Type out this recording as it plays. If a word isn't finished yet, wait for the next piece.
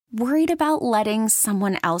Worried about letting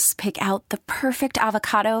someone else pick out the perfect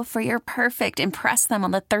avocado for your perfect impress them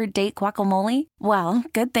on the third date guacamole? Well,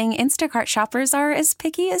 good thing Instacart shoppers are as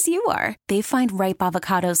picky as you are. They find ripe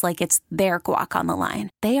avocados like it's their guac on the line.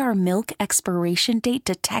 They are milk expiration date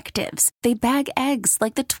detectives. They bag eggs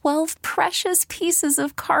like the 12 precious pieces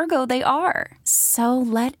of cargo they are. So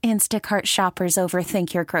let Instacart shoppers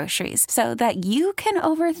overthink your groceries so that you can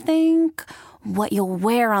overthink what you'll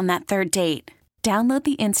wear on that third date. Download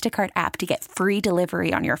the Instacart app to get free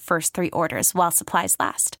delivery on your first 3 orders while supplies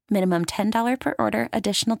last. Minimum $10 per order.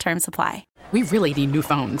 Additional terms apply. We really need new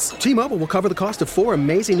phones. T-Mobile will cover the cost of 4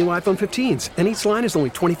 amazing new iPhone 15s, and each line is only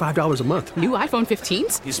 $25 a month. New iPhone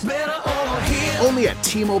 15s? It's better over here. Only at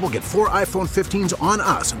T-Mobile, get 4 iPhone 15s on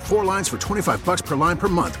us and 4 lines for $25 per line per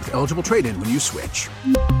month with eligible trade-in when you switch.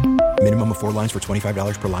 Minimum of 4 lines for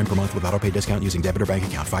 $25 per line per month with autopay discount using debit or bank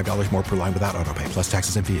account. $5 more per line without autopay, plus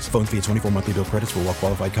taxes and fees. Phone fee at 24 monthly bill credits for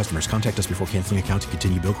well-qualified customers. Contact us before canceling account to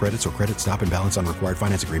continue bill credits or credit stop and balance on required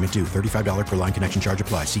finance agreement due. $35 per line connection charge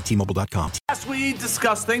applies. See T-Mobile.com. As we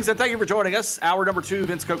discuss things, and thank you for joining us. Hour number 2,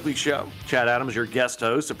 Vince Coakley Show. Chad Adams, your guest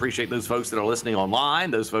host. Appreciate those folks that are listening online,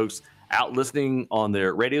 those folks out listening on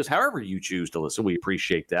their radios, however you choose to listen. We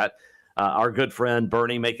appreciate that. Our good friend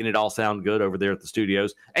Bernie making it all sound good over there at the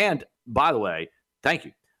studios. And by the way, thank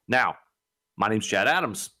you. Now, my name's Chad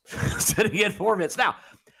Adams, sitting in for Vince. Now,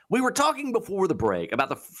 we were talking before the break about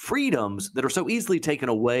the freedoms that are so easily taken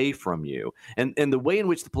away from you and the way in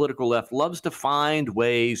which the political left loves to find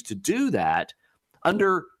ways to do that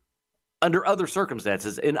under other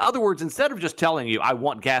circumstances. In other words, instead of just telling you, I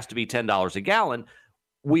want gas to be $10 a gallon,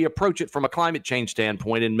 we approach it from a climate change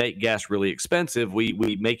standpoint and make gas really expensive.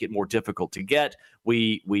 We make it more difficult to get.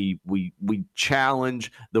 We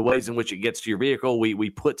challenge the ways in which it gets to your vehicle.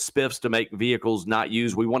 We put spiffs to make vehicles not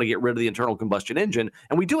use. We want to get rid of the internal combustion engine,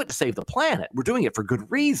 and we do it to save the planet. We're doing it for good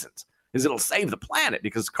reasons, because it'll save the planet,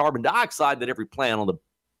 because carbon dioxide that every plant on the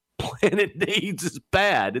planet needs is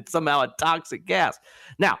bad. It's somehow a toxic gas.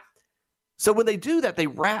 Now, so when they do that, they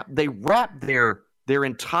wrap their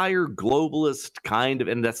entire globalist kind of,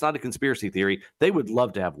 and that's not a conspiracy theory, they would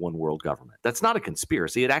love to have one world government. That's not a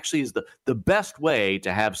conspiracy. It actually is the best way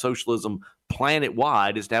to have socialism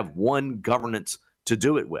planet-wide, is to have one governance to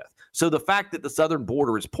do it with. So the fact that the southern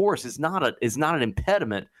border is porous is not an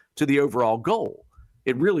impediment to the overall goal.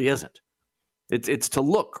 It really isn't. It's to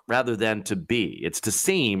look rather than to be. It's to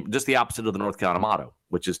seem, just the opposite of the North Carolina motto,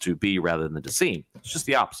 which is to be rather than to seem. It's just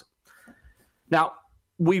the opposite. Now,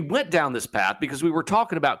 we went down this path because we were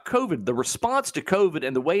talking about COVID, the response to COVID,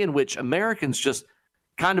 and the way in which Americans just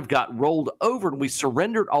kind of got rolled over, and we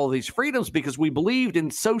surrendered all of these freedoms because we believed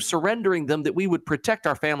in so surrendering them that we would protect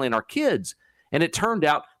our family and our kids. And it turned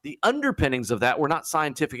out the underpinnings of that were not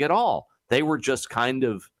scientific at all. They were just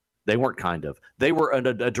they were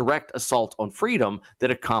a direct assault on freedom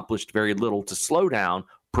that accomplished very little to slow down,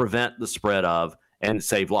 prevent the spread of, and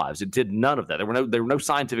save lives. It did none of that. There were no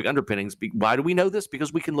scientific underpinnings. Why do we know this?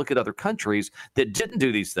 Because we can look at other countries that didn't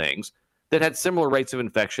do these things, that had similar rates of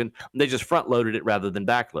infection, and they just front-loaded it rather than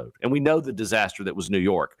backload. And we know the disaster that was New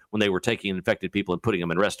York when they were taking infected people and putting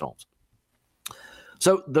them in rest homes.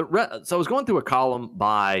 So I was going through a column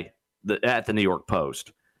at the New York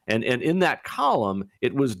Post, and in that column,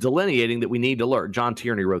 it was delineating that we need to learn. John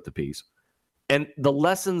Tierney wrote the piece, and the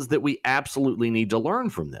lessons that we absolutely need to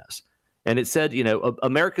learn from this. And it said,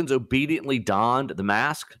 Americans obediently donned the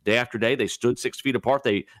mask day after day. They stood 6 feet apart.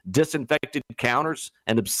 They disinfected counters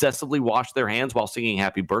and obsessively washed their hands while singing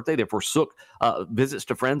happy birthday. They forsook visits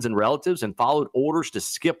to friends and relatives and followed orders to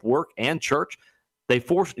skip work and church. They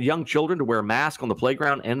forced young children to wear masks on the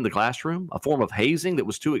playground and in the classroom, a form of hazing that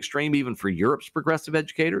was too extreme even for Europe's progressive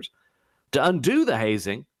educators. To undo the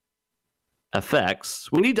hazing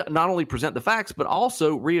effects, we need to not only present the facts, but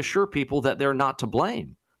also reassure people that they're not to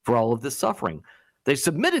blame for all of this suffering. They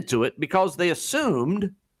submitted to it because they assumed,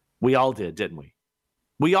 we all did, didn't we?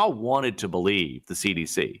 We all wanted to believe the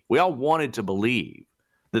CDC. We all wanted to believe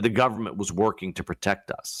that the government was working to protect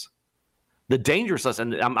us. The dangerous,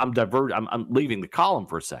 and I'm leaving the column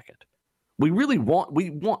for a second.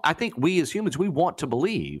 I think we as humans, we want to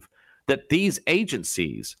believe that these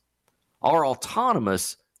agencies are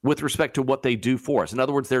autonomous with respect to what they do for us. In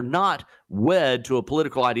other words, they're not wed to a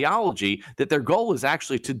political ideology, that their goal is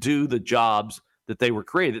actually to do the jobs that they were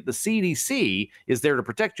created. That the CDC is there to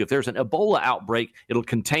protect you. If there's an Ebola outbreak, it'll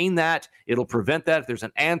contain that. It'll prevent that. If there's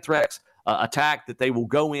an anthrax attack, that they will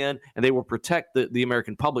go in and they will protect the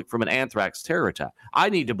American public from an anthrax terror attack. I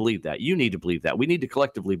need to believe that. You need to believe that. We need to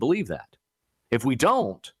collectively believe that. If we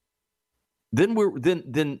don't,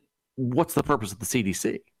 then what's the purpose of the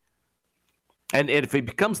CDC? And if it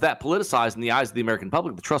becomes that politicized in the eyes of the American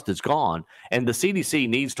public, the trust is gone. And the CDC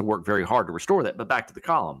needs to work very hard to restore that. But back to the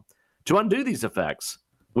column. To undo these effects,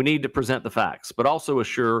 we need to present the facts, but also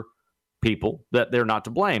assure people that they're not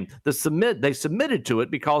to blame. They submitted to it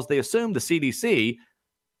because they assumed the CDC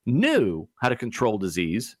knew how to control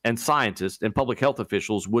disease, and scientists and public health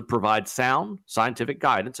officials would provide sound scientific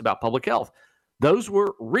guidance about public health. Those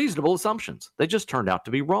were reasonable assumptions. They just turned out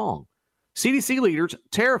to be wrong. CDC leaders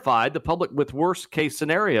terrified the public with worst-case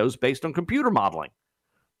scenarios based on computer modeling.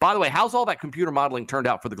 By the way, how's all that computer modeling turned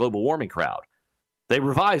out for the global warming crowd? They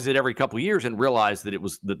revised it every couple of years and realized that it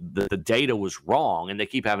was the data was wrong, and they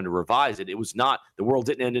keep having to revise it. It was not, the world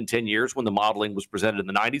didn't end in 10 years when the modeling was presented in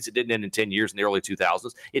the 90s. It didn't end in 10 years in the early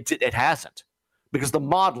 2000s. It hasn't, because the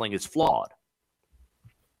modeling is flawed.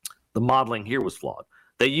 The modeling here was flawed.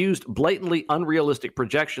 They used blatantly unrealistic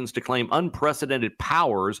projections to claim unprecedented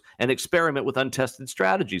powers and experiment with untested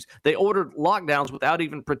strategies. They ordered lockdowns without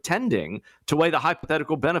even pretending to weigh the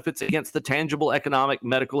hypothetical benefits against the tangible economic,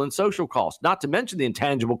 medical, and social costs, not to mention the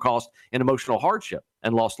intangible cost in emotional hardship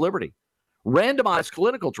and lost liberty. Randomized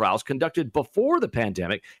clinical trials conducted before the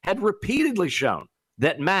pandemic had repeatedly shown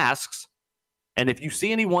that masks, and if you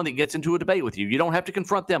see anyone that gets into a debate with you, you don't have to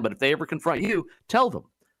confront them, but if they ever confront you, tell them.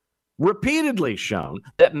 Repeatedly shown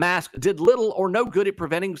that masks did little or no good at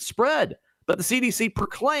preventing spread, but the CDC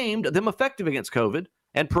proclaimed them effective against COVID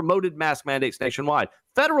and promoted mask mandates nationwide.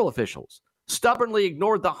 Federal officials stubbornly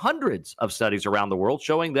ignored the hundreds of studies around the world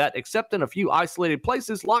showing that, except in a few isolated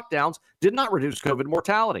places, lockdowns did not reduce COVID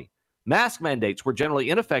mortality. Mask mandates were generally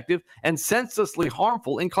ineffective and senselessly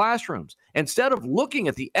harmful in classrooms. Instead of looking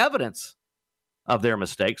at the evidence of their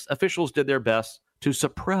mistakes, officials did their best to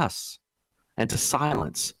suppress and to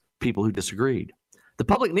silence people who disagreed. The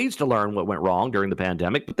public needs to learn what went wrong during the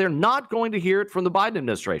pandemic, but they're not going to hear it from the Biden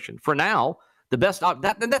administration. For now, the best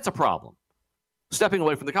that's a problem. Stepping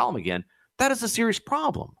away from the column again, that is a serious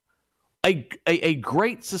problem. A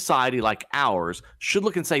great society like ours should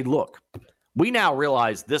look and say, look, we now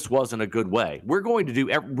realize this wasn't a good way. We're going to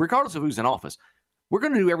do, regardless of who's in office, we're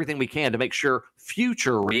going to do everything we can to make sure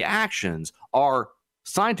future reactions are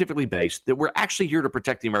scientifically based, that we're actually here to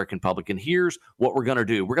protect the American public. And here's what we're going to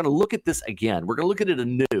do. We're going to look at this again. We're going to look at it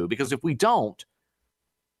anew, because if we don't,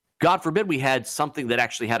 God forbid we had something that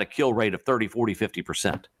actually had a kill rate of 30, 40,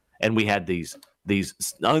 50%. And we had these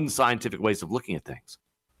unscientific ways of looking at things.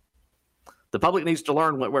 The public needs to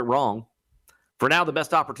learn what went wrong. For now, the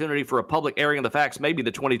best opportunity for a public airing of the facts may be the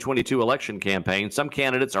 2022 election campaign. Some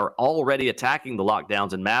candidates are already attacking the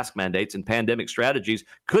lockdowns and mask mandates, and pandemic strategies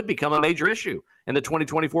could become a major issue in the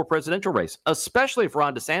 2024 presidential race, especially if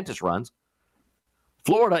Ron DeSantis runs.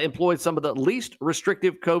 Florida employed some of the least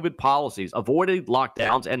restrictive COVID policies, avoided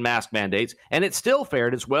lockdowns and mask mandates, and it still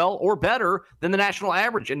fared as well or better than the national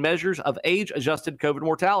average in measures of age-adjusted COVID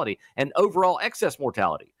mortality and overall excess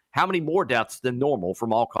mortality. How many more deaths than normal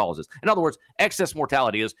from all causes? In other words, excess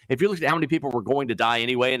mortality is if you look at how many people were going to die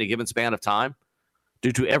anyway in a given span of time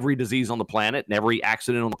due to every disease on the planet and every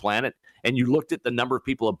accident on the planet, and you looked at the number of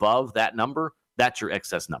people above that number, that's your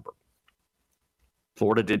excess number.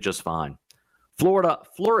 Florida did just fine. Florida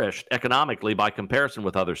flourished economically by comparison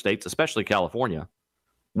with other states, especially California,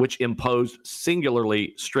 which imposed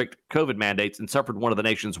singularly strict COVID mandates and suffered one of the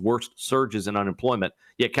nation's worst surges in unemployment.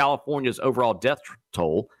 Yet California's overall death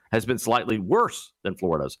toll has been slightly worse than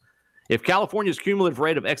Florida's. If California's cumulative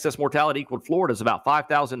rate of excess mortality equaled Florida's, about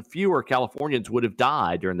 5,000 fewer Californians would have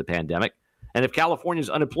died during the pandemic. And if California's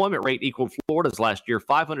unemployment rate equaled Florida's last year,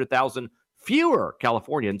 500,000 fewer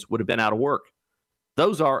Californians would have been out of work.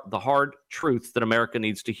 Those are the hard truths that America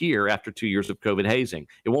needs to hear after 2 years of COVID hazing.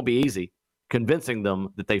 It won't be easy convincing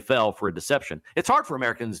them that they fell for a deception. It's hard for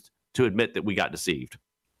Americans to admit that we got deceived,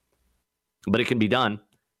 but it can be done,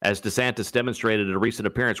 as DeSantis demonstrated at a recent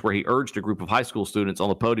appearance where he urged a group of high school students on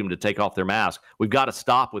the podium to take off their masks. We've got to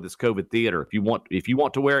stop with this COVID theater. If you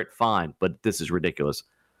want to wear it, fine, but this is ridiculous.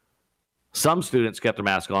 Some students kept their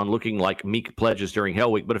mask on, looking like meek pledges during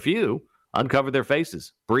Hell Week, but a few uncovered their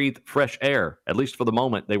faces, breathed fresh air. At least for the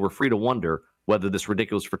moment, they were free to wonder whether this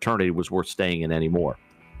ridiculous fraternity was worth staying in anymore.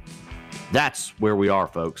 That's where we are,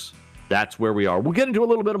 folks. That's where we are. We'll get into a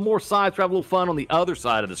little bit of more science. We'll have a little fun on the other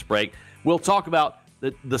side of this break. We'll talk about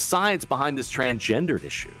the science behind this transgendered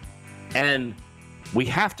issue. And we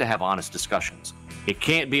have to have honest discussions. It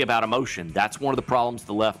can't be about emotion. That's one of the problems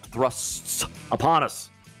the left thrusts upon us.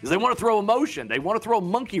 Is they want to throw emotion. They want to throw a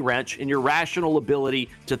monkey wrench in your rational ability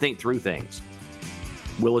to think through things.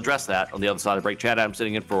 We'll address that on the other side of the break. Chad Adams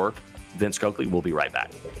sitting in for Vince Coakley. We'll be right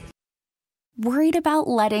back. Worried about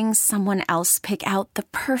letting someone else pick out the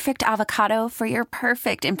perfect avocado for your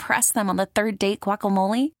perfect impress them on the third date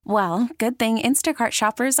guacamole? Well, good thing Instacart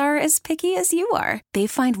shoppers are as picky as you are. They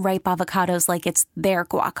find ripe avocados like it's their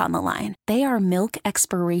guac on the line. They are milk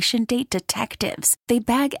expiration date detectives. They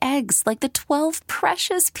bag eggs like the 12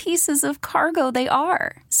 precious pieces of cargo they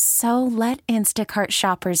are. So let Instacart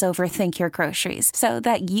shoppers overthink your groceries so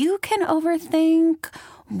that you can overthink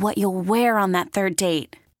what you'll wear on that third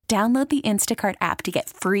date. Download the Instacart app to get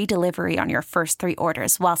free delivery on your first 3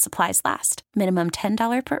 orders while supplies last. Minimum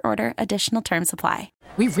 $10 per order. Additional terms apply.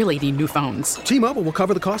 We really need new phones. T-Mobile will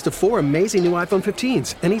cover the cost of 4 amazing new iPhone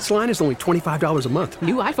 15s, and each line is only $25 a month.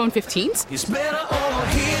 New iPhone 15s? It's better over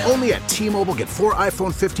here. Only at T-Mobile, get 4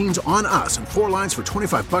 iPhone 15s on us and 4 lines for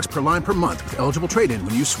 $25 per line per month with eligible trade-in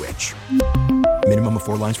when you switch. Minimum of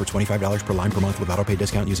 4 lines for $25 per line per month with autopay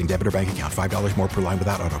discount using debit or bank account. $5 more per line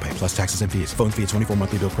without autopay, plus taxes and fees. Phone fee at 24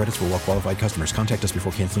 monthly bill credits for well-qualified customers. Contact us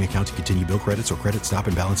before canceling account to continue bill credits or credit stop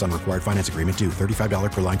and balance on required finance agreement due.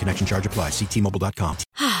 $35 per line connection charge applies. See T-Mobile.com.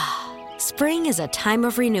 Spring is a time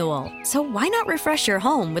of renewal, so why not refresh your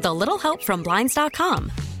home with a little help from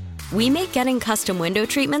Blinds.com? We make getting custom window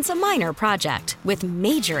treatments a minor project with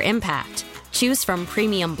major impact. Choose from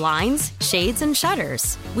premium blinds, shades, and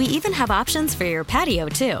shutters. We even have options for your patio,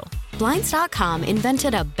 too. Blinds.com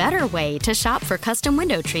invented a better way to shop for custom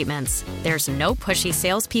window treatments. There's no pushy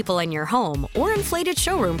salespeople in your home or inflated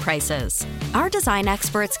showroom prices. Our design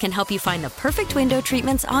experts can help you find the perfect window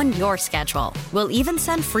treatments on your schedule. We'll even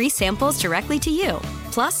send free samples directly to you.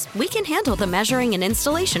 Plus, we can handle the measuring and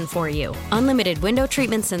installation for you. Unlimited window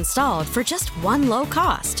treatments installed for just one low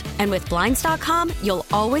cost. And with Blinds.com, you'll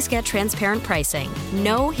always get transparent pricing.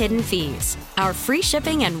 No hidden fees. Our free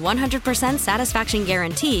shipping and 100% satisfaction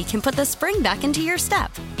guarantee can put the spring back into your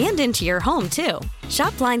step and into your home, too.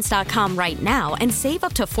 Shop Blinds.com right now and save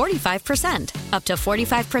up to 45%. Up to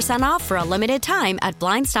 45% off for a limited time at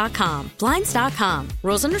Blinds.com. Blinds.com.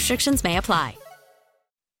 Rules and restrictions may apply.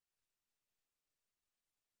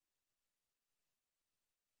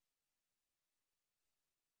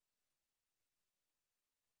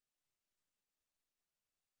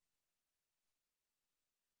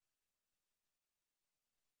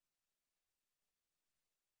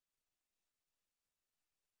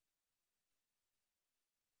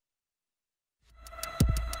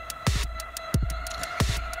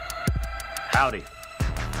 Howdy.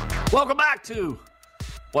 Welcome back to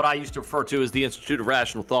what I used to refer to as the Institute of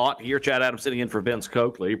Rational Thought. Here, Chad Adams sitting in for Vince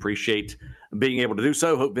Coakley. Appreciate being able to do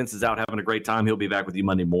so. Hope Vince is out having a great time. He'll be back with you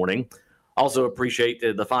Monday morning. Also appreciate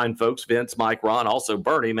the fine folks, Vince, Mike, Ron, also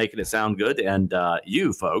Bernie, making it sound good. And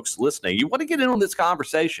you folks listening, you want to get in on this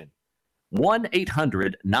conversation.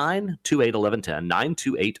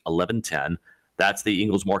 1-800-928-1110, 928-1110. That's the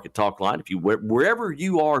Ingles Market Talk line. If you wherever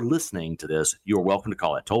you are listening to this, you're welcome to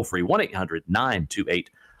call it toll free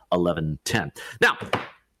 1-800-928-1110. Now,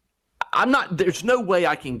 there's no way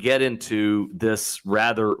I can get into this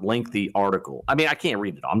rather lengthy article. I mean, I can't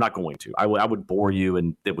read it all. I'm not going to. I would bore you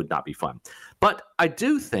and it would not be fun. But I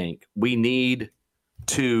do think we need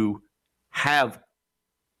to have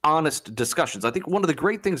honest discussions. I think one of the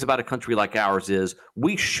great things about a country like ours is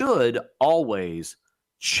we should always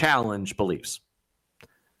challenge beliefs.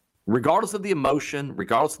 Regardless of the emotion,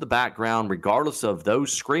 regardless of the background, regardless of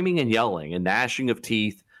those screaming and yelling and gnashing of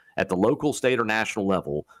teeth at the local, state, or national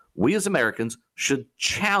level, we as Americans should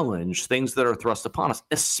challenge things that are thrust upon us,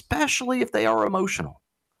 especially if they are emotional.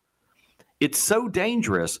 It's so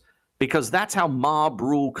dangerous because that's how mob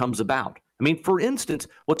rule comes about. I mean, for instance,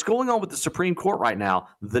 what's going on with the Supreme Court right now,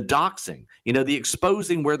 the doxing, the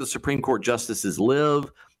exposing where the Supreme Court justices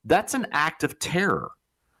live, that's an act of terror.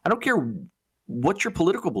 I don't care what your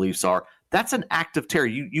political beliefs are. That's an act of terror.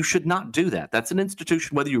 You should not do that. That's an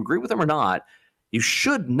institution, whether you agree with them or not. You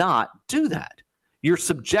should not do that. You're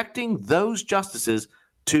subjecting those justices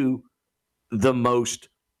to the most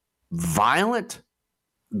violent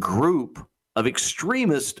group of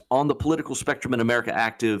extremists on the political spectrum in America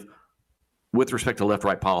active with respect to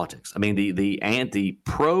left-right politics. I mean, the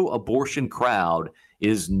anti-pro-abortion crowd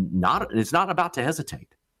is not about to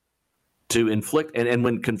hesitate to inflict, and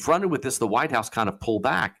when confronted with this, the White House kind of pulled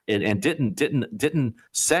back and didn't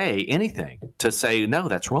say anything to say, no,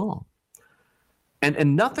 that's wrong.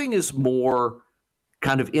 And nothing is more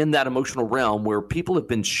kind of in that emotional realm where people have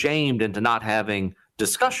been shamed into not having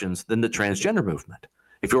discussions than the transgender movement.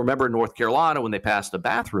 If you remember in North Carolina when they passed a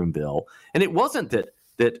bathroom bill, and it wasn't that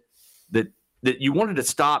you wanted to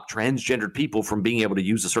stop transgendered people from being able to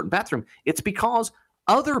use a certain bathroom, it's because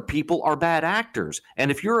other people are bad actors. And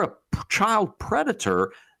if you're a child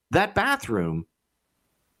predator, that bathroom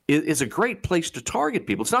is a great place to target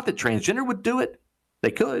people. It's not that transgender would do it.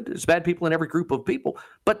 They could. There's bad people in every group of people.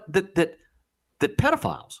 But that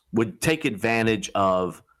pedophiles would take advantage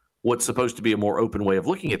of what's supposed to be a more open way of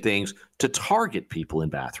looking at things to target people in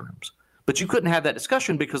bathrooms. But you couldn't have that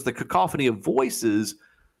discussion because the cacophony of voices,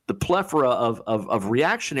 the plethora of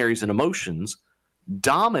reactionaries and emotions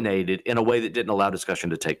dominated in a way that didn't allow discussion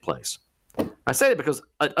to take place. I say that because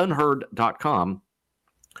at unheard.com,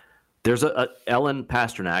 there's Ellen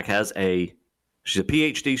Pasternak she's a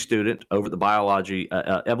PhD student over at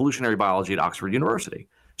the evolutionary biology at Oxford University.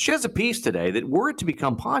 She has a piece today that, were it to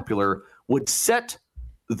become popular, would set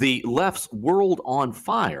the left's world on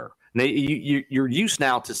fire. Now, you're used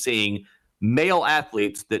now to seeing male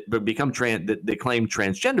athletes that become that they claim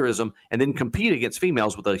transgenderism and then compete against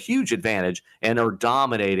females with a huge advantage and are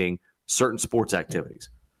dominating certain sports activities.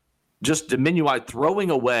 Just diminuting, throwing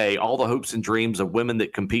away all the hopes and dreams of women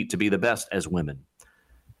that compete to be the best as women.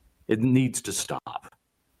 It needs to stop,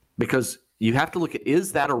 because you have to look at,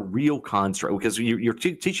 is that a real construct? Because you're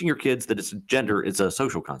teaching your kids that gender is a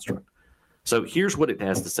social construct. So here's what it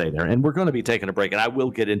has to say there. And we're going to be taking a break, and I will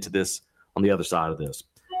get into this on the other side of this.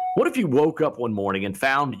 What if you woke up one morning and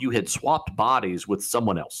found you had swapped bodies with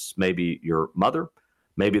someone else? Maybe your mother,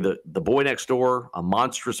 maybe the boy next door, a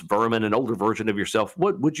monstrous vermin, an older version of yourself.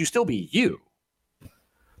 Would you still be you?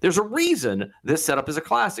 There's a reason this setup is a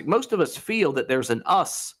classic. Most of us feel that there's an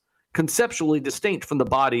us conceptually distinct from the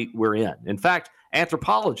body we're in. In fact,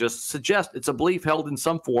 anthropologists suggest it's a belief held in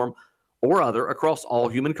some form or other across all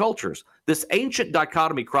human cultures. This ancient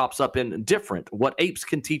dichotomy crops up in Different, What Apes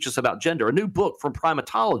Can Teach Us About Gender, a new book from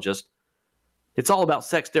primatologists. It's all about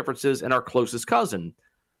sex differences and our closest cousin.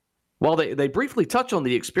 While they briefly touch on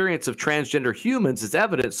the experience of transgender humans as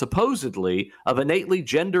evidence, supposedly, of innately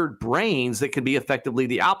gendered brains that can be effectively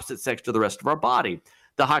the opposite sex to the rest of our body.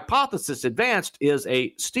 The hypothesis advanced is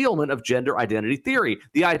a Steelman of gender identity theory.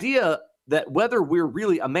 The idea that whether we're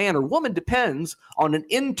really a man or woman depends on an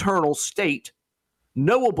internal state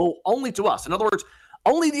knowable only to us. In other words,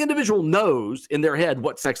 only the individual knows in their head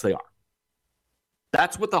what sex they are.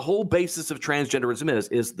 That's what the whole basis of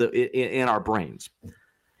transgenderism is in our brains.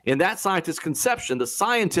 In that scientist's conception, the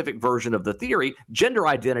scientific version of the theory, gender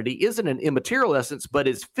identity isn't an immaterial essence, but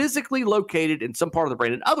is physically located in some part of the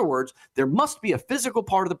brain. In other words, there must be a physical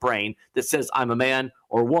part of the brain that says I'm a man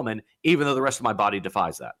or a woman, even though the rest of my body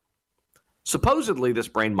defies that. Supposedly, this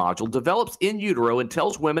brain module develops in utero and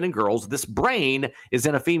tells women and girls this brain is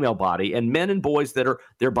in a female body, and men and boys that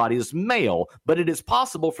their body is male. But it is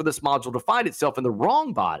possible for this module to find itself in the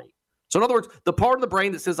wrong body. So in other words, the part of the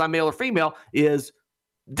brain that says I'm male or female is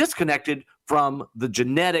disconnected from the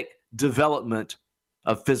genetic development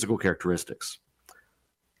of physical characteristics.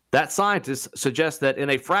 That scientist suggests that in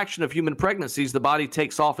a fraction of human pregnancies, the body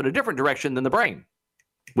takes off in a different direction than the brain,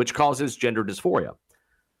 which causes gender dysphoria.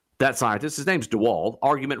 That scientist, his name's DeWald,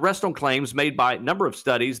 argument rests on claims made by a number of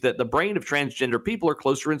studies that the brain of transgender people are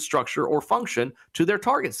closer in structure or function to their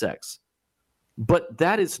target sex. But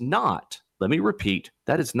that is not, let me repeat,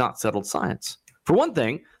 that is not settled science. For one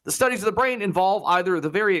thing, the studies of the brain involve either the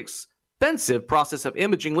very expensive process of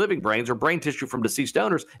imaging living brains or brain tissue from deceased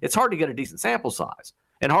donors. It's hard to get a decent sample size,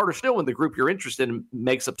 and harder still when the group you're interested in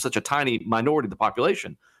makes up such a tiny minority of the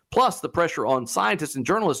population. Plus, the pressure on scientists and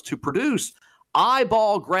journalists to produce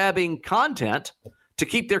eyeball-grabbing content to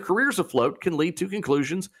keep their careers afloat can lead to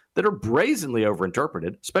conclusions that are brazenly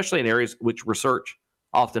overinterpreted, especially in areas which research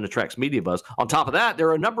often attracts media buzz. On top of that, there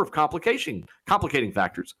are a number of complicating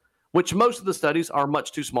factors, which most of the studies are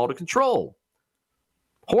much too small to control.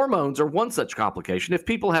 Hormones are one such complication. If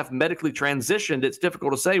people have medically transitioned, it's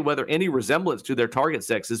difficult to say whether any resemblance to their target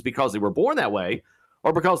sex is because they were born that way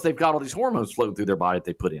or because they've got all these hormones floating through their body that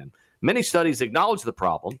they put in. Many studies acknowledge the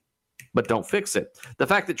problem, but don't fix it. The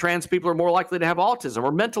fact that trans people are more likely to have autism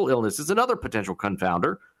or mental illness is another potential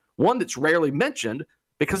confounder, one that's rarely mentioned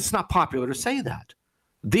because it's not popular to say that.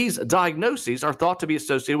 These diagnoses are thought to be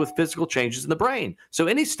associated with physical changes in the brain. So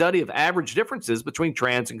any study of average differences between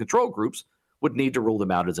trans and control groups would need to rule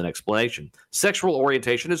them out as an explanation. Sexual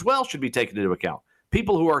orientation as well should be taken into account.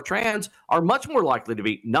 People who are trans are much more likely to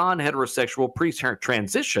be non-heterosexual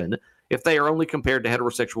pre-transition if they are only compared to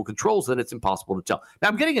heterosexual controls, then it's impossible to tell. Now,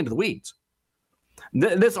 I'm getting into the weeds.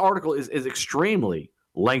 This article is extremely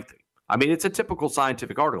lengthy. I mean, it's a typical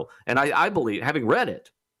scientific article. And I believe, having read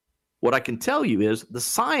it, what I can tell you is the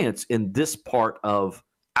science in this part of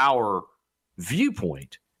our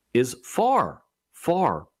viewpoint is far,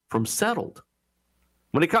 far from settled.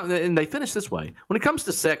 When it comes, and they finish this way, when it comes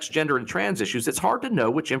to sex, gender, and trans issues, it's hard to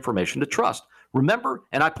know which information to trust. Remember,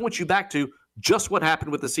 and I point you back to just what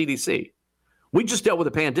happened with the CDC. We just dealt with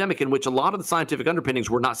a pandemic in which a lot of the scientific underpinnings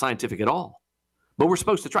were not scientific at all. But we're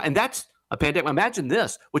supposed to try. And that's a pandemic. Imagine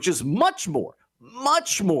this, which is much more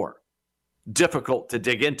difficult to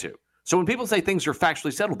dig into. So when people say things are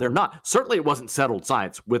factually settled, they're not. Certainly it wasn't settled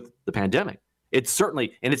science with the pandemic. It's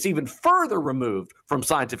certainly, and it's even further removed from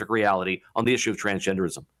scientific reality on the issue of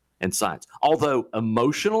transgenderism and science. Although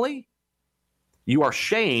emotionally, you are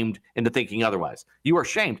shamed into thinking otherwise. You are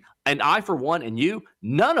shamed. And I, for one, and you,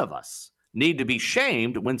 none of us need to be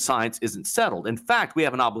shamed when science isn't settled. In fact, we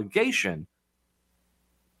have an obligation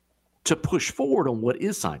to push forward on what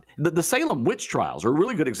is science. The Salem witch trials are a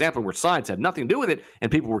really good example where science had nothing to do with it and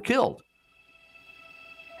people were killed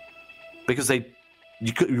because you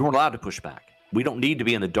weren't allowed to push back. We don't need to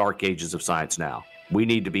be in the dark ages of science now. We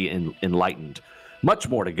need to be enlightened. Much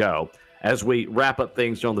more to go as we wrap up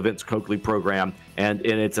things on the Vince Coakley program. And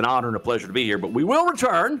it's an honor and a pleasure to be here, but we will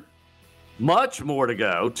return. Much more to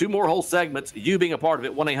go. 2 more whole segments. You being a part of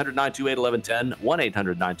it. 1-800-928-1110.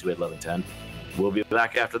 1-800-928-1110. We'll be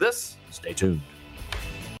back after this. Stay tuned.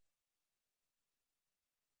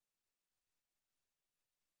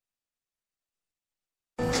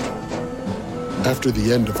 After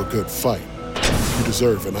the end of a good fight, you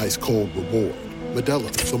deserve an ice-cold reward. Modelo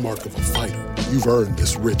is the mark of a fighter. You've earned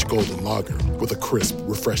this rich golden lager with a crisp,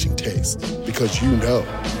 refreshing taste. Because you know,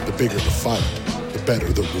 the bigger the fight, the better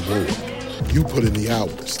the reward. You put in the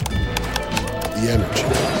hours, the energy,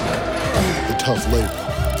 the tough labor.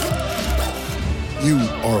 You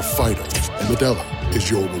are a fighter, and Modelo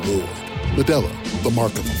is your reward. Modelo, the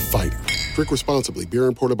mark of a fighter. Drink responsibly. Beer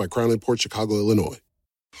imported by Crown Imports, Chicago, Illinois.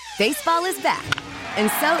 Baseball is back,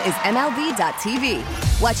 and so is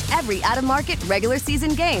MLB.tv. Watch every out-of-market regular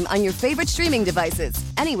season game on your favorite streaming devices,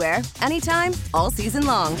 anywhere, anytime, all season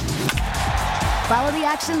long. Follow the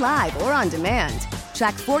action live or on demand.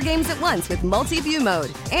 Track 4 games at once with multi-view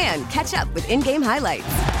mode and catch up with in-game highlights.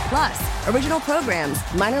 Plus, original programs,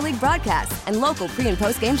 minor league broadcasts, and local pre- and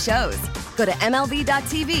post-game shows. Go to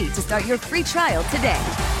MLB.tv to start your free trial today.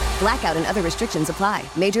 Blackout and other restrictions apply.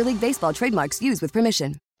 Major League Baseball trademarks used with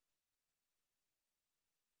permission.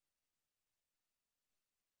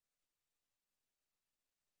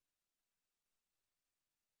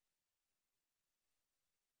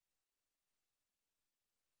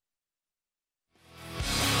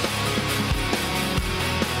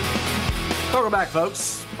 Welcome back,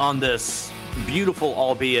 folks, on this beautiful,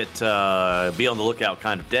 albeit be on the lookout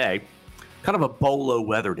kind of day. Kind of a bolo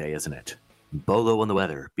weather day, isn't it? Bolo on the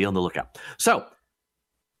weather. Be on the lookout. So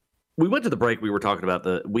we went to the break. We were talking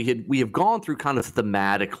about we have gone through kind of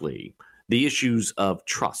thematically the issues of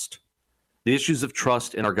trust. The issues of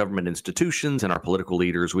trust in our government institutions and our political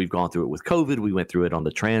leaders. We've gone through it with COVID. We went through it on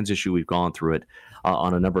the trans issue. We've gone through it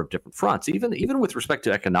on a number of different fronts, even with respect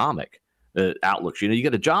to economic outlooks. You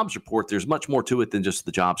get a jobs report. There's much more to it than just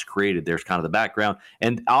the jobs created. There's kind of the background.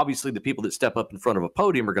 And obviously the people that step up in front of a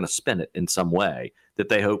podium are going to spin it in some way that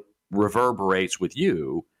they hope reverberates with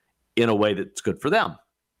you in a way that's good for them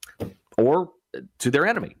or to their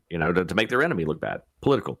enemy, to make their enemy look bad,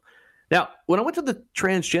 political. Now, when I went to the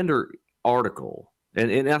transgender article,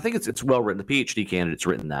 and I think it's well written, the PhD candidate's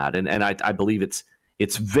written that, and I believe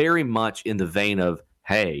it's very much in the vein of,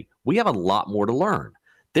 hey, we have a lot more to learn.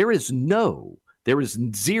 There is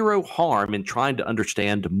zero harm in trying to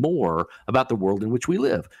understand more about the world in which we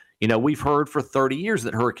live. We've heard for 30 years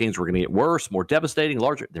that hurricanes were going to get worse, more devastating,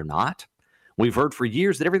 larger. They're not. We've heard for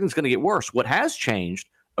years that everything's going to get worse. What has changed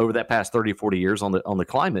over that past 30, 40 years on the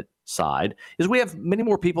climate side is we have many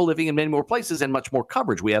more people living in many more places and much more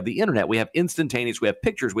coverage. We have the internet. We have instantaneous. We have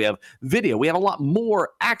pictures. We have video. We have a lot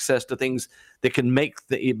more access to things that can make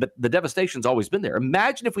but the devastation's always been there.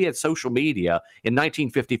 Imagine if we had social media in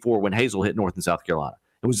 1954 when Hazel hit North and South Carolina.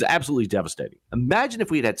 It was absolutely devastating. Imagine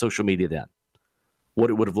if we'd had social media then, what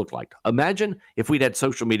it would have looked like. Imagine if we'd had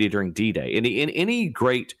social media during D-Day. In any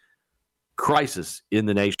great crisis in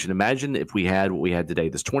the nation, imagine if we had what we had today,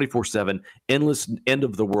 this 24/7 endless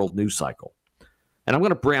end-of-the-world news cycle. And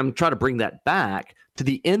I'm try to bring that back to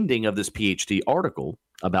the ending of this PhD article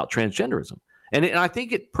about transgenderism. And I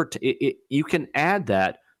think you can add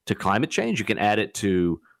that to climate change. You can add it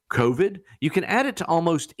to COVID. You can add it to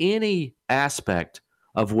almost any aspect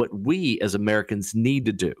of what we as Americans need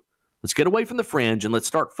to do. Let's get away from the fringe and let's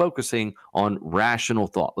start focusing on rational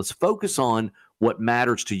thought. Let's focus on what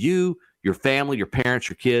matters to you, your family, your parents,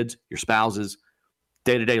 your kids, your spouses,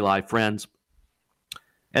 day-to-day life, friends.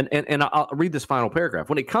 And I'll read this final paragraph.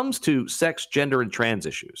 When it comes to sex, gender, and trans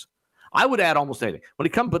issues, I would add almost anything.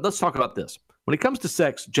 But let's talk about this. When it comes to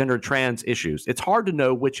sex, gender, and trans issues, it's hard to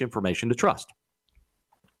know which information to trust.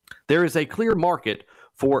 There is a clear market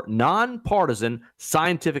for nonpartisan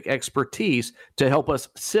scientific expertise to help us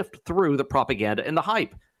sift through the propaganda and the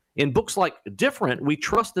hype. In books like Different, we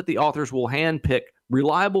trust that the authors will handpick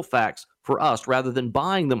reliable facts for us rather than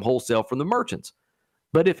buying them wholesale from the merchants.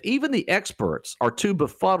 But if even the experts are too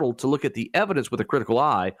befuddled to look at the evidence with a critical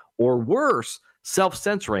eye, or worse,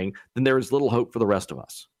 self-censoring, then there is little hope for the rest of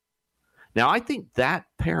us. Now, I think that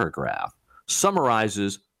paragraph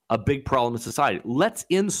summarizes a big problem in society. Let's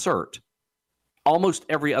insert almost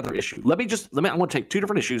every other issue. I want to take two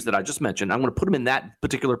different issues that I just mentioned. I'm going to put them in that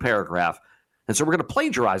particular paragraph. And so we're going to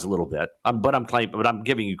plagiarize a little bit, but I'm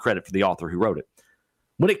giving you credit for the author who wrote it.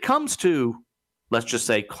 When it comes to, let's just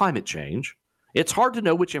say, climate change, it's hard to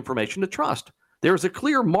know which information to trust. There is a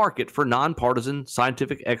clear market for nonpartisan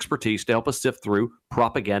scientific expertise to help us sift through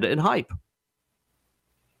propaganda and hype.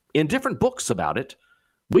 In different books about it,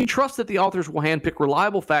 we trust that the authors will handpick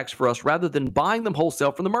reliable facts for us rather than buying them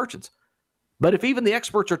wholesale from the merchants. But if even the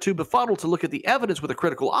experts are too befuddled to look at the evidence with a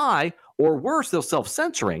critical eye, or worse, they're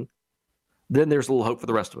self-censoring, then there's a little hope for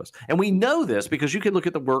the rest of us. And we know this because you can look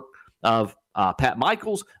at the work of Pat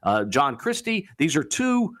Michaels, John Christie. These are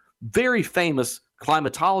two very famous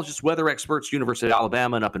climatologists, weather experts, University of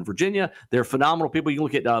Alabama and up in Virginia. They're phenomenal people. You can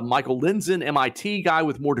look at Michael Lindzen, MIT guy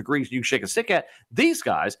with more degrees than you can shake a stick at. These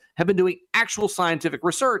guys have been doing actual scientific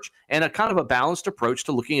research and a kind of a balanced approach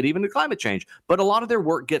to looking at even the climate change. But a lot of their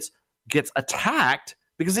work gets attacked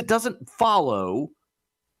because it doesn't follow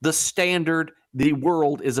the standard the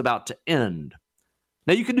world is about to end.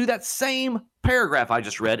 Now, you can do that same paragraph I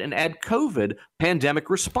just read and add COVID pandemic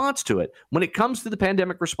response to it. When it comes to the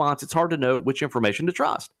pandemic response, it's hard to know which information to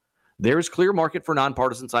trust. There is clear market for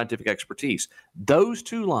nonpartisan scientific expertise. Those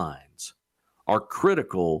two lines are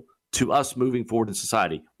critical to us moving forward in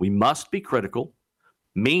society. We must be critical,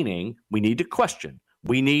 meaning we need to question.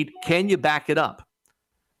 Can you back it up?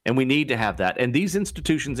 And we need to have that. And these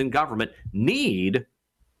institutions in government need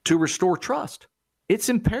to restore trust. It's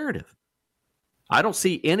imperative. I don't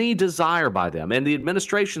see any desire by them, and the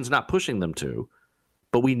administration's not pushing them to,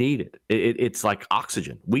 but we need it. It's like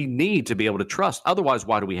oxygen. We need to be able to trust. Otherwise,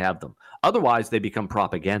 why do we have them? Otherwise, they become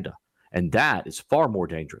propaganda, and that is far more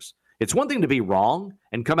dangerous. It's one thing to be wrong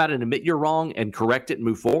and come out and admit you're wrong and correct it and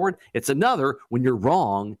move forward. It's another when you're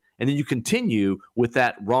wrong and then you continue with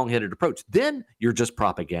that wrong-headed approach. Then you're just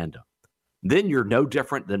propaganda. Then you're no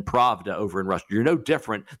different than Pravda over in Russia. You're no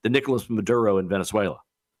different than Nicolas Maduro in Venezuela.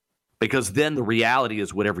 Because then the reality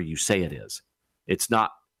is whatever you say it is. It's not,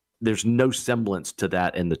 there's no semblance to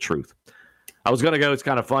that in the truth. I was going to go, it's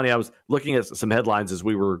kind of funny. I was looking at some headlines as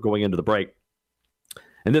we were going into the break.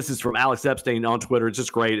 And this is from Alex Epstein on Twitter. It's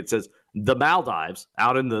just great. It says, the Maldives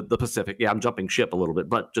out in the Pacific. Yeah, I'm jumping ship a little bit,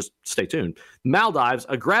 but just stay tuned. Maldives,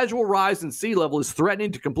 a gradual rise in sea level is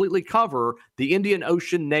threatening to completely cover the Indian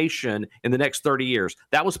Ocean nation in the next 30 years.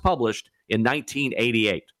 That was published in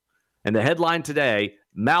 1988. And the headline today,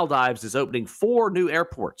 Maldives is opening 4 new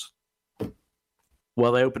airports.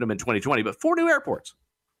 Well, they opened them in 2020, but 4 new airports.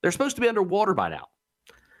 They're supposed to be underwater by now.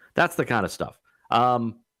 That's the kind of stuff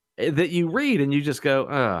that you read and you just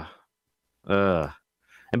go,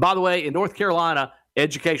 And by the way, in North Carolina,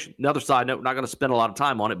 education, another side note, not going to spend a lot of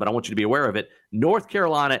time on it, but I want you to be aware of it. North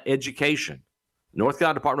Carolina education, North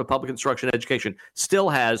Carolina Department of Public Instruction and Education still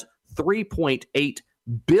has $3.8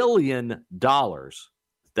 billion.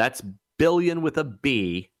 That's billion with a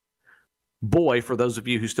B. Boy, for those of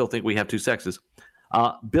you who still think we have two sexes,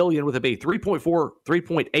 billion with a B,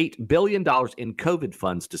 $3.8 billion in COVID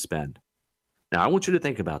funds to spend. Now, I want you to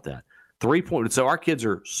think about that. So our kids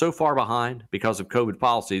are so far behind because of COVID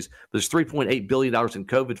policies. There's $3.8 billion in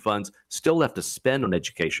COVID funds still left to spend on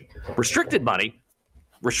education. Restricted money,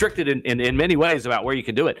 restricted in many ways about where you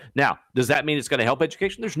can do it. Now, does that mean it's going to help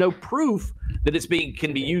education? There's no proof that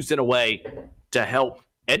can be used in a way to help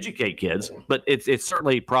educate kids, but it's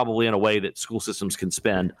certainly probably in a way that school systems can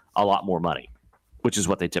spend a lot more money, which is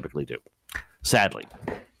what they typically do, sadly.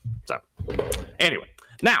 So anyway,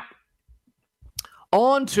 now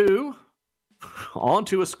on to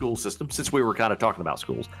a school system, since we were kind of talking about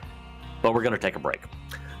schools, but we're going to take a break.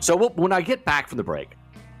 So when I get back from the break,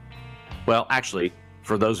 well, actually,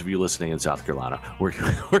 for those of you listening in South Carolina, we're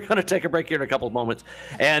going to take a break here in a couple of moments,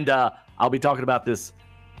 and I'll be talking about this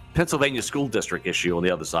Pennsylvania school district issue on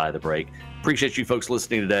the other side of the break. Appreciate you folks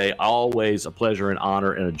listening today. Always a pleasure and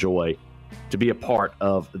honor and a joy to be a part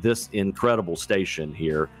of this incredible station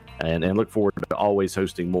here, and look forward to always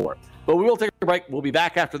hosting more. But we will take a break. We'll be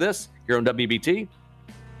back after this here on WBT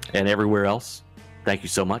and everywhere else. Thank you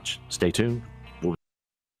so much. Stay tuned.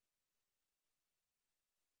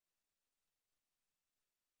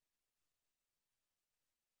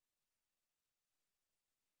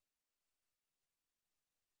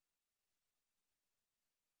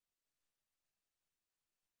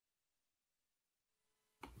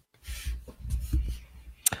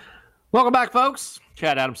 Welcome back, folks.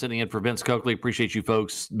 Chad Adams sitting in for Vince Coakley. Appreciate you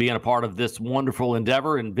folks being a part of this wonderful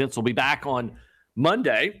endeavor. And Vince will be back on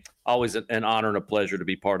Monday. Always an honor and a pleasure to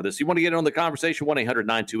be part of this. You want to get in on the conversation,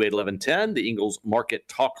 1-800-928-1110, the Ingles Market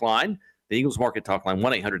Talk Line. The Ingles Market Talk Line,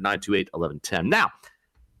 1-800-928-1110. Now,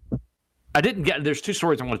 there's two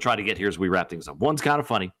stories I want to try to get here as we wrap things up. One's kind of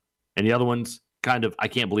funny, and the other one's kind of, I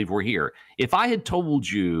can't believe we're here. If I had told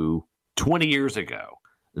you 20 years ago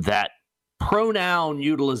that pronoun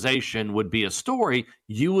utilization would be a story,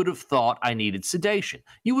 you would have thought I needed sedation.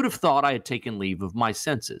 You would have thought I had taken leave of my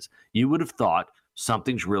senses. You would have thought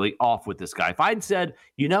something's really off with this guy. If I'd said,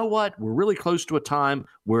 you know what, we're really close to a time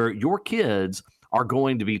where your kids are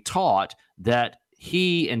going to be taught that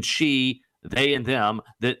he and she, they and them,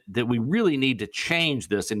 that we really need to change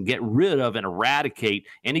this and get rid of and eradicate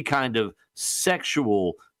any kind of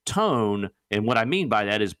sexual tone. And what I mean by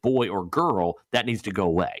that is boy or girl, that needs to go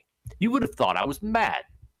away. You would have thought I was mad,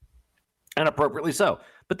 and appropriately so.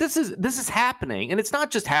 But this is happening, and it's not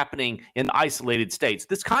just happening in isolated states.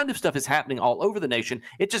 This kind of stuff is happening all over the nation.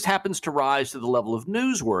 It just happens to rise to the level of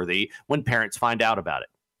newsworthy when parents find out about it.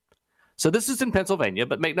 So this is in Pennsylvania,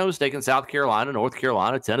 but make no mistake, in South Carolina, North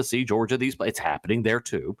Carolina, Tennessee, Georgia, it's happening there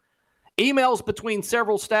too. Emails between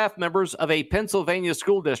several staff members of a Pennsylvania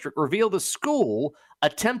school district reveal the school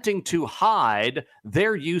attempting to hide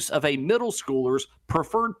their use of a middle schooler's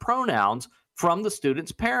preferred pronouns from the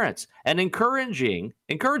student's parents and encouraging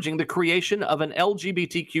the creation of an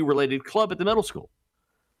LGBTQ-related club at the middle school.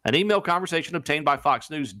 An email conversation obtained by Fox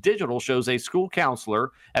News Digital shows a school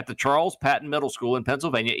counselor at the Charles Patton Middle School in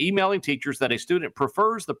Pennsylvania emailing teachers that a student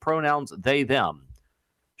prefers the pronouns they, them.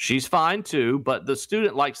 She's fine too, but the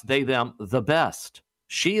student likes they, them the best.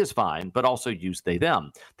 She is fine, but also use they,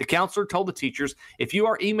 them. The counselor told the teachers, if you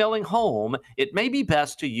are emailing home, it may be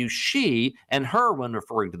best to use she and her when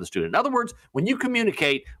referring to the student. In other words, when you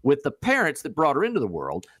communicate with the parents that brought her into the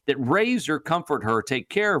world, that raise her, comfort her, take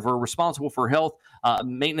care of her, responsible for health,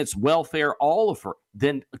 maintenance, welfare, all of her,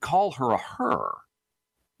 then call her a her.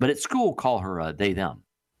 But at school, call her a they, them.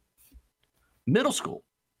 Middle school.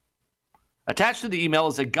 Attached to the email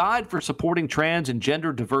is a guide for supporting trans and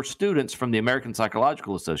gender diverse students from the American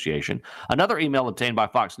Psychological Association. Another email obtained by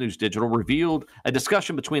Fox News Digital revealed a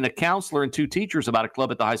discussion between a counselor and two teachers about a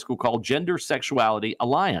club at the high school called Gender Sexuality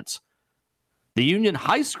Alliance. The Union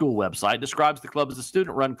High School website describes the club as a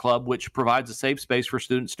student-run club which provides a safe space for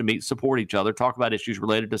students to meet, support each other, talk about issues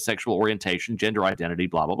related to sexual orientation, gender identity,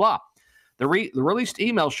 blah, blah, blah. The released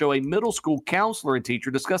emails show a middle school counselor and teacher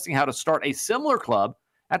discussing how to start a similar club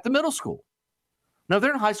at the middle school. Now, if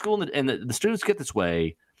they're in high school and the students get this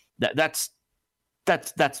way, that's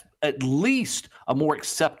at least a more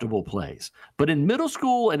acceptable place. But in middle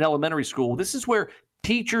school and elementary school, this is where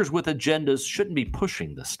teachers with agendas shouldn't be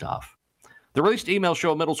pushing this stuff. The released emails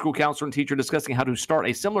show a middle school counselor and teacher discussing how to start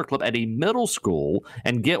a similar club at a middle school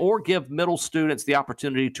and give middle students the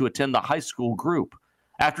opportunity to attend the high school group.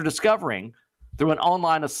 After discovering through an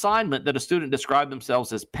online assignment that a student described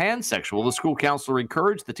themselves as pansexual, the school counselor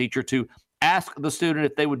encouraged the teacher to ask the student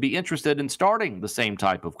if they would be interested in starting the same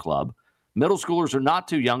type of club. Middle schoolers are not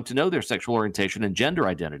too young to know their sexual orientation and gender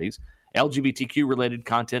identities. LGBTQ-related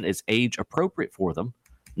content is age-appropriate for them.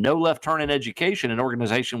 No Left Turn in Education, an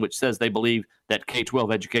organization which says they believe that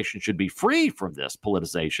K-12 education should be free from this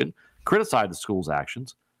politicization, criticized the school's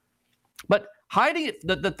actions. But hiding it,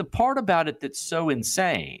 the part about it that's so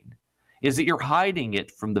insane is that you're hiding it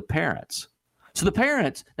from the parents. So the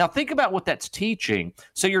parents, now think about what that's teaching.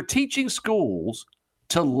 So you're teaching schools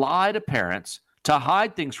to lie to parents, to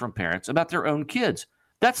hide things from parents about their own kids.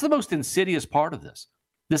 That's the most insidious part of this.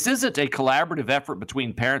 This isn't a collaborative effort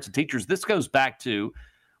between parents and teachers. This goes back to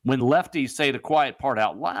when lefties say the quiet part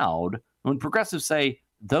out loud, when progressives say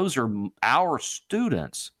those are our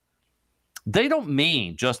students. They don't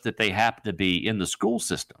mean just that they happen to be in the school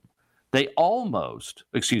system. They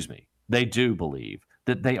do believe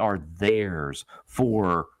that they are theirs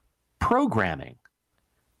for programming.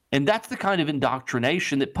 And that's the kind of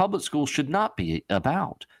indoctrination that public schools should not be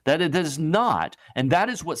about. That it is not. And that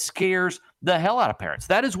is what scares the hell out of parents.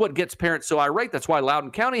 That is what gets parents so irate. That's why Loudoun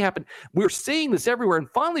County happened. We're seeing this everywhere. And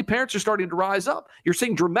finally, parents are starting to rise up. You're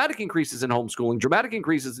seeing dramatic increases in homeschooling, dramatic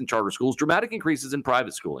increases in charter schools, dramatic increases in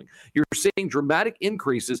private schooling. You're seeing dramatic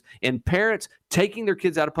increases in parents taking their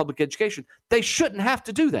kids out of public education. They shouldn't have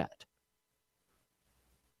to do that.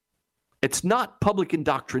 It's not public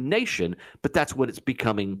indoctrination, but that's what it's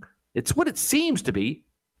becoming. It's what it seems to be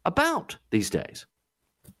about these days.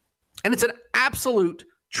 And it's an absolute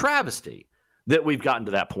travesty that we've gotten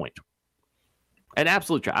to that point. An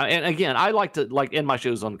absolute travesty. And again, I like to end my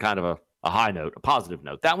shows on kind of a high note, a positive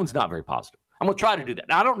note. That one's not very positive. I'm going to try to do that.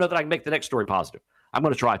 Now, I don't know that I can make the next story positive. I'm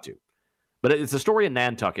going to try to. But it's a story in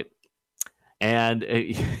Nantucket. And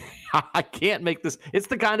I can't make this. It's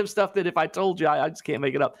the kind of stuff that if I told you, I just can't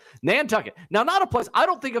make it up. Nantucket. Now, not a place. I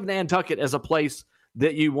don't think of Nantucket as a place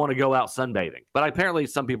that you want to go out sunbathing. But apparently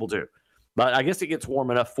some people do. But I guess it gets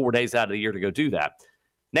warm enough 4 days out of the year to go do that.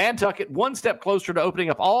 Nantucket, one step closer to opening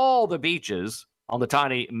up all the beaches on the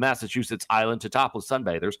tiny Massachusetts island to topless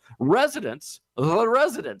sunbathers. The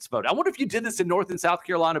residents vote. I wonder if you did this in North and South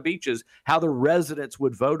Carolina beaches, how the residents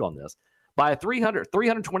would vote on this. By a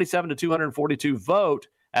 327 to 242 vote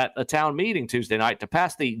at a town meeting Tuesday night to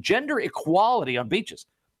pass the gender equality on beaches.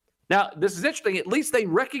 Now, this is interesting. At least they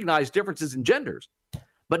recognize differences in genders.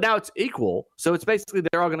 But now it's equal, so it's basically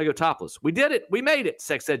they're all going to go topless. We did it. We made it,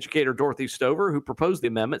 sex educator Dorothy Stover, who proposed the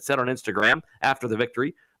amendment, said on Instagram after the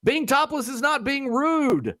victory. Being topless is not being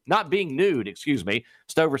rude. Not being nude, excuse me.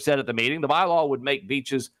 Stover said at the meeting, the bylaw would make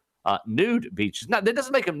beaches nude beaches. Now, that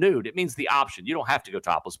doesn't make them nude. It means the option. You don't have to go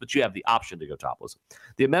topless, but you have the option to go topless.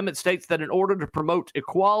 The amendment states that in order to promote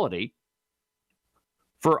equality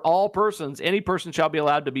for all persons, any person shall be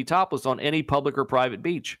allowed to be topless on any public or private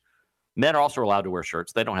beach. Men are also allowed to wear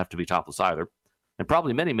shirts. They don't have to be topless either. And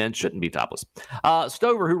probably many men shouldn't be topless.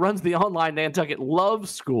 Stover, who runs the online Nantucket Love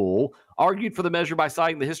School, argued for the measure by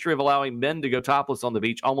citing the history of allowing men to go topless on the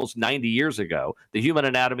beach almost 90 years ago, the human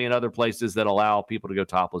anatomy and other places that allow people to go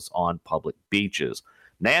topless on public beaches.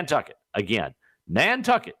 Nantucket, again,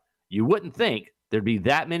 Nantucket, you wouldn't think there'd be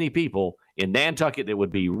that many people in Nantucket that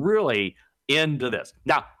would be really into this.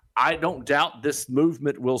 Now, I don't doubt this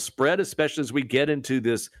movement will spread, especially as we get into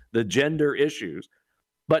the gender issues.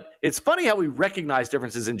 But it's funny how we recognize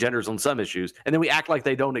differences in genders on some issues, and then we act like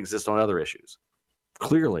they don't exist on other issues.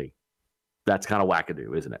 Clearly, that's kind of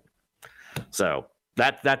wackadoo, isn't it? So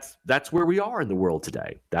that's where we are in the world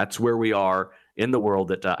today. That's where we are in the world.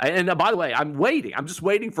 That and by the way, I'm waiting. I'm just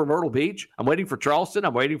waiting for Myrtle Beach. I'm waiting for Charleston.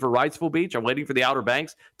 I'm waiting for Wrightsville Beach. I'm waiting for the Outer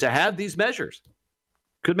Banks to have these measures.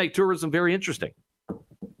 Could make tourism very interesting.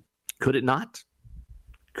 Could it not?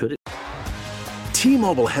 Could it?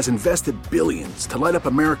 T-Mobile has invested billions to light up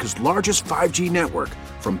America's largest 5G network,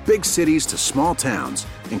 from big cities to small towns,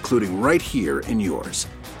 including right here in yours.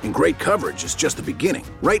 And great coverage is just the beginning.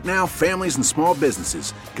 Right now, families and small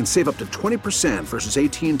businesses can save up to 20% versus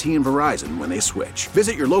AT&T and Verizon when they switch.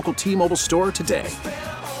 Visit your local T-Mobile store today.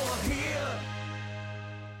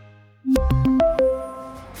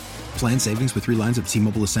 Plan savings with 3 lines of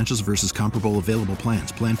T-Mobile Essentials versus comparable available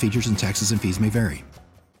plans. Plan features and taxes and fees may vary.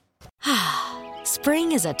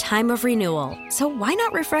 Spring is a time of renewal, so why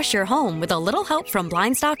not refresh your home with a little help from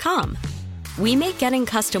Blinds.com? We make getting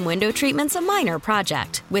custom window treatments a minor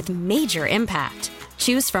project with major impact.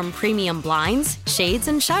 Choose from premium blinds, shades,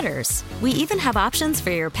 and shutters. We even have options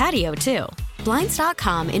for your patio, too.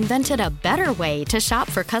 Blinds.com invented a better way to shop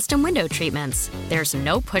for custom window treatments. There's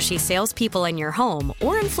no pushy salespeople in your home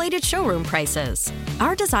or inflated showroom prices.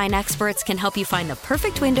 Our design experts can help you find the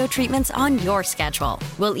perfect window treatments on your schedule.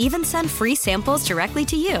 We'll even send free samples directly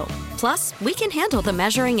to you. Plus, we can handle the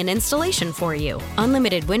measuring and installation for you.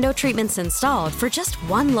 Unlimited window treatments installed for just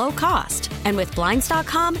one low cost. And with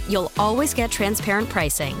Blinds.com, you'll always get transparent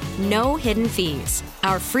pricing. No hidden fees.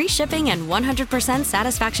 Our free shipping and 100%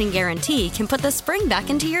 satisfaction guarantee can put the spring back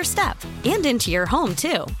into your step and into your home,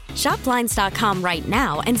 too. Shop Blinds.com right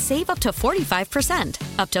now and save up to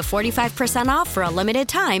 45%. Up to 45% off for a limited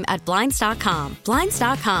time at Blinds.com.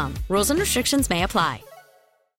 Blinds.com. Rules and restrictions may apply.